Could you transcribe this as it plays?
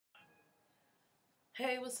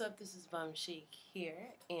Hey, what's up? This is Bum Chic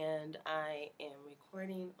here, and I am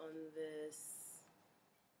recording on this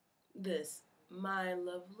my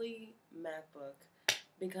lovely MacBook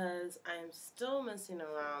because I am still messing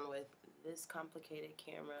around with this complicated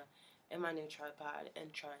camera and my new tripod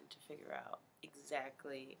and trying to figure out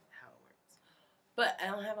exactly how it works. But I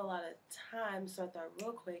don't have a lot of time, so I thought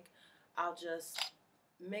real quick I'll just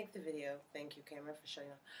make the video. Thank you, camera, for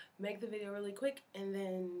showing up. Make the video really quick and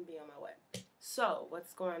then be on my way. So,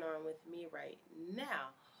 what's going on with me right now?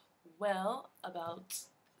 Well, about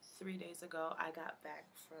 3 days ago, I got back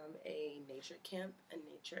from a nature camp, a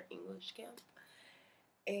nature English camp,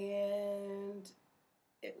 and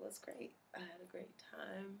it was great. I had a great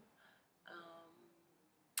time. Um,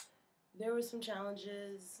 there were some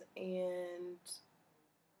challenges, and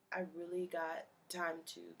I really got time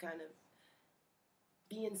to kind of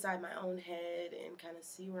be inside my own head and kind of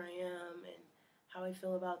see where I am and how I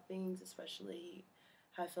feel about things, especially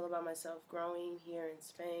how I feel about myself growing here in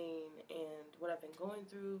Spain and what I've been going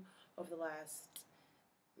through over the last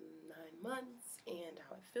 9 months and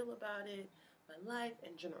how I feel about it, my life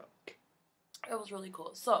in general. It was really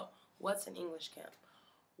cool. So, what's an English camp?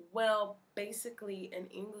 Well, basically, an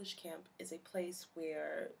English camp is a place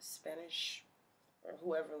where Spanish or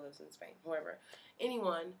whoever lives in Spain, whoever,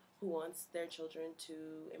 anyone who wants their children to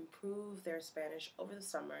improve their Spanish over the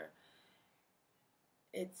summer.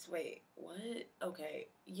 It's, wait, what? Okay,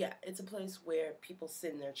 yeah, it's a place where people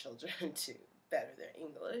send their children to better their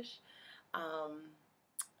English. Um,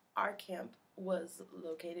 our camp was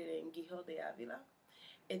located in Guijo de Avila.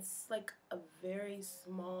 It's like a very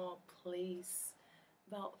small place,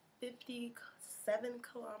 about 57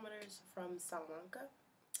 kilometers from Salamanca.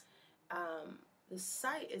 Um, the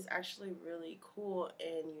site is actually really cool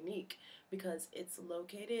and unique because it's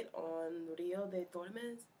located on Rio de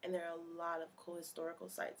Tormes, and there are a lot of cool historical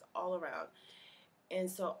sites all around.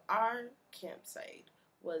 And so our campsite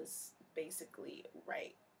was basically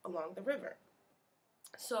right along the river.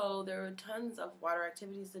 So there were tons of water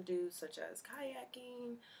activities to do, such as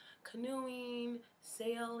kayaking, canoeing,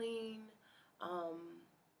 sailing. Um,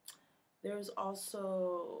 there's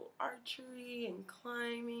also archery and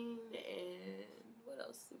climbing, and what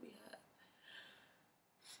else do we have?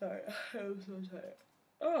 Sorry, I'm so tired.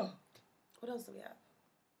 Oh, what else do we have?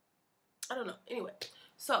 I don't know. Anyway,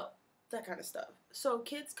 so that kind of stuff. So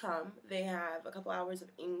kids come, they have a couple hours of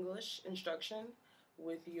English instruction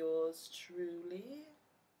with yours truly,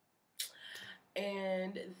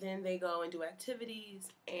 and then they go and do activities.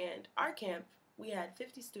 And our camp, we had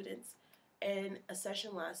 50 students, and a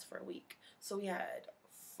session lasts for a week. So we had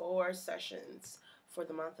 4 sessions for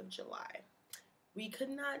the month of July. We could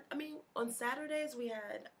not, I mean, on Saturdays we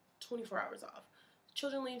had 24 hours off.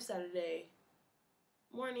 Children leave Saturday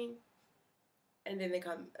morning, and then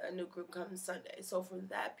a new group comes Sunday. So for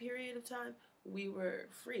that period of time, we were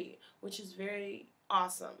free, which is very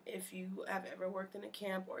awesome. If you have ever worked in a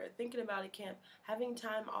camp or are thinking about a camp, having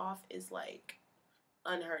time off is like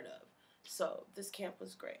unheard of. So this camp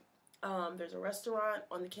was great. There's a restaurant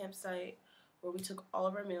on the campsite where we took all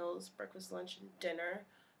of our meals, breakfast, lunch, and dinner.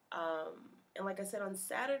 And like I said, on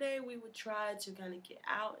Saturday we would try to kind of get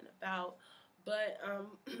out and about, but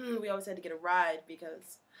we always had to get a ride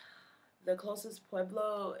because the closest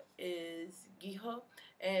pueblo is Guijo,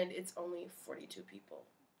 and it's only 42 people.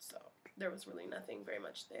 So there was really nothing very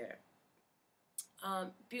much there.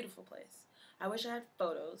 Beautiful place. I wish I had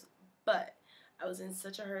photos, but I was in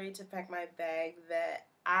such a hurry to pack my bag that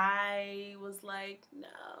I was like, no,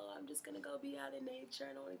 I'm just gonna go be out in nature.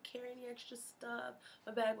 I don't want to carry any extra stuff.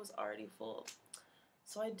 My bag was already full,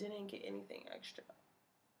 so I didn't get anything extra,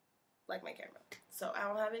 like my camera. So I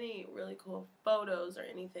don't have any really cool photos or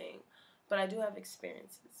anything, but I do have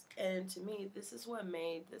experiences. And to me, this is what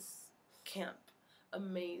made this camp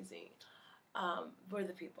amazing. Were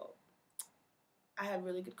the people. I had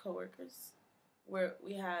really good coworkers where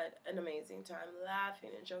we had an amazing time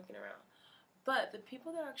laughing and joking around. But the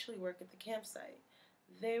people that actually work at the campsite,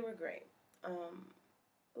 they were great.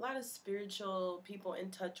 A lot of spiritual people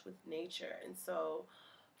in touch with nature. And so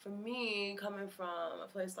for me, coming from a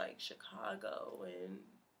place like Chicago and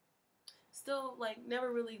still like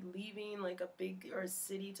never really leaving like a big or a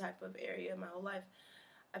city type of area my whole life,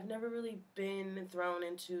 I've never really been thrown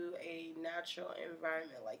into a natural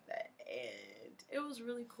environment like that, and it was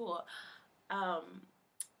really cool. Um,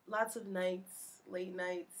 Lots of nights, late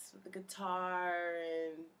nights with the guitar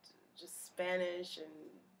and just Spanish and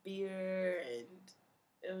beer, and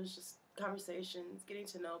it was just conversations, getting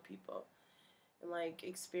to know people, and like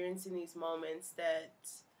experiencing these moments that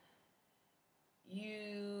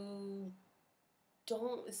you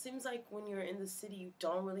don't, it seems like when you're in the city, you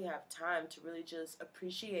don't really have time to really just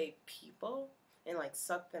appreciate people and like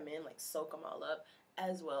suck them in, like soak them all up,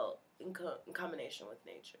 as well in combination with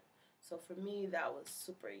nature. So for me, that was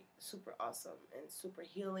super, super awesome and super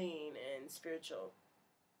healing and spiritual.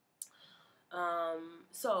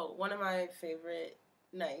 So one of my favorite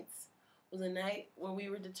nights was a night where we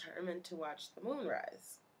were determined to watch the moon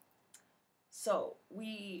rise. So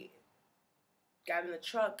we got in the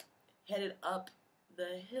truck, headed up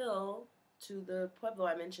the hill to the pueblo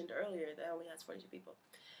I mentioned earlier that only has 42 people.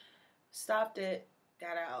 Stopped it,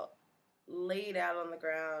 got out, laid out on the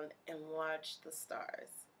ground, and watched the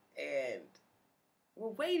stars. And we're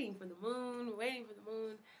waiting for the moon, we're waiting for the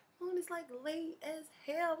moon. The moon is like late as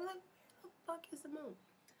hell. We're like, where the fuck is the moon?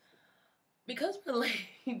 Because we're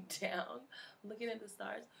laying down looking at the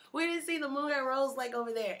stars, we didn't see the moon that rose like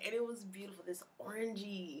over there. And it was beautiful, this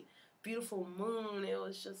orangey, beautiful moon. It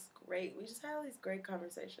was just great. We just had all these great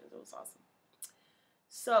conversations. It was awesome.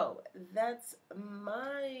 So that's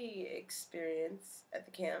my experience at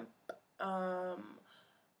the camp.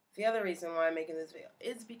 The other reason why I'm making this video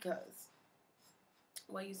is because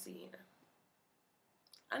what you see here.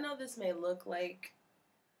 I know this may look like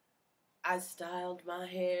I styled my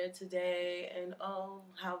hair today and oh,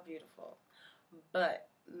 how beautiful. But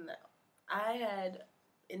no. I had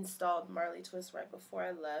installed Marley Twist right before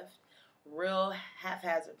I left, real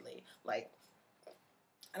haphazardly. Like,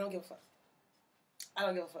 I don't give a fuck. I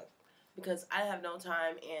don't give a fuck. Because I have no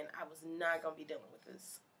time and I was not going to be dealing with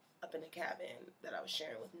this up in the cabin that I was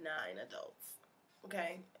sharing with 9 adults.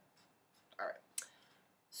 Okay? Alright.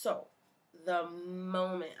 So, the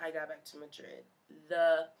moment I got back to Madrid,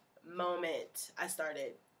 the moment I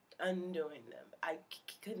started undoing them, I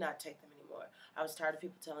could not take them anymore. I was tired of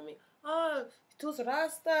people telling me, oh, tus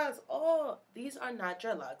rastas, oh, these are not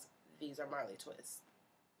dreadlocks. These are Marley twists.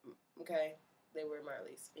 Okay? They were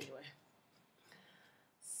Marleys. Anyway.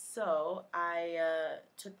 So, I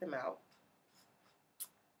took them out.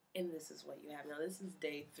 And this is what you have. Now, this is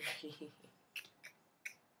day 3.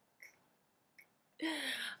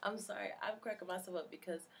 I'm sorry. I'm cracking myself up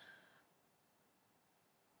because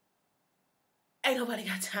ain't nobody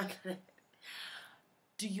got time for that.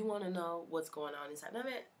 Do you want to know what's going on inside? I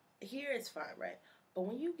mean, here it's fine, right? But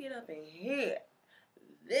when you get up in here,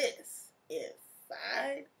 this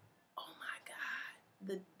inside, oh my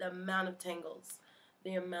God. The amount of tangles,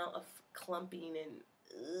 the amount of clumping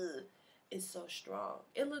and is so strong.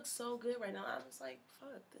 It looks so good right now. I'm just like,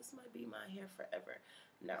 fuck, this might be my hair forever.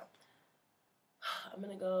 Now, I'm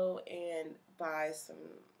going to go and buy some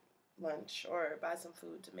lunch or buy some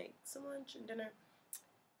food to make some lunch and dinner.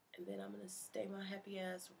 And then I'm going to stay my happy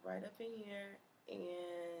ass right up in here.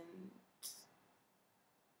 And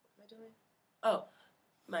what am I doing? Oh,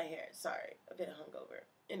 my hair. Sorry. A bit hungover.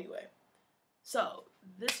 Anyway. So,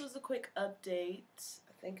 this was a quick update.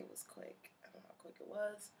 I think it was quick. I don't know how quick it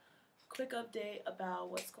was. Quick update about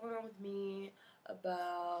what's going on with me,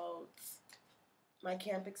 about my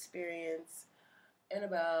camp experience, and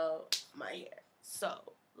about my hair.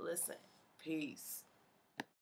 So, listen. Peace.